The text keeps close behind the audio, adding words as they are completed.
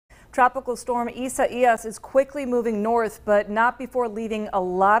Tropical storm Isaias is quickly moving north, but not before leaving a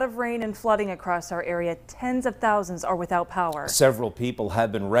lot of rain and flooding across our area. Tens of thousands are without power. Several people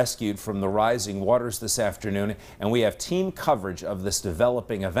have been rescued from the rising waters this afternoon, and we have team coverage of this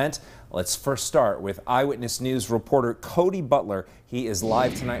developing event. Let's first start with Eyewitness News reporter Cody Butler. He is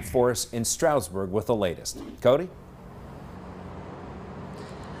live tonight for us in Stroudsburg with the latest. Cody?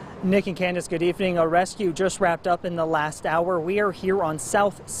 Nick and Candace, good evening. A rescue just wrapped up in the last hour. We are here on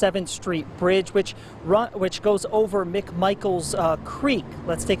South 7th Street Bridge, which goes over McMichael's Creek.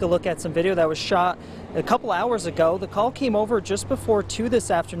 Let's take a look at some video that was shot a couple hours ago. The call came over just before 2 this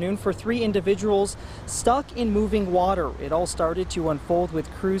afternoon for 3 individuals stuck in moving water. It all started to unfold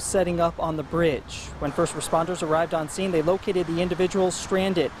with crews setting up on the bridge. When first responders arrived on scene, they located the individuals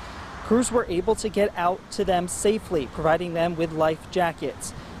stranded. Crews were able to get out to them safely, providing them with life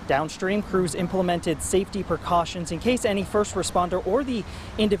jackets. Downstream, crews implemented safety precautions in case any first responder or the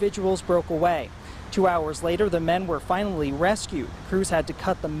individuals broke away. 2 hours later, the men were finally rescued. Crews had to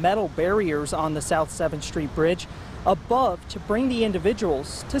cut the metal barriers on the South 7th Street Bridge above to bring the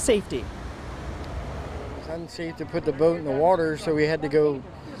individuals to safety. It's unsafe to put the boat in the water, so we had to go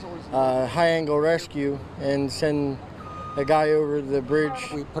high-angle rescue and send a guy over the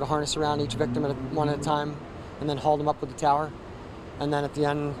bridge. We put a harness around each victim one at a time and then hauled them up with the tower. And then at the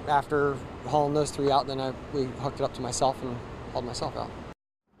end, after hauling those 3 out, then we hooked it up to myself and hauled myself out.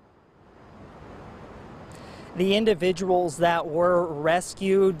 The individuals that were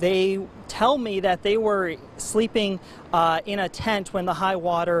rescued, they tell me that they were sleeping in a tent when the high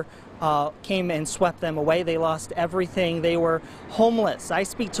water came and swept them away. They lost everything. They were homeless. I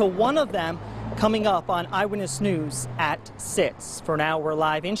speak to one of them coming up on Eyewitness News at 6. For now, we're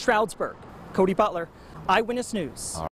live in Stroudsburg. Cody Butler, Eyewitness News.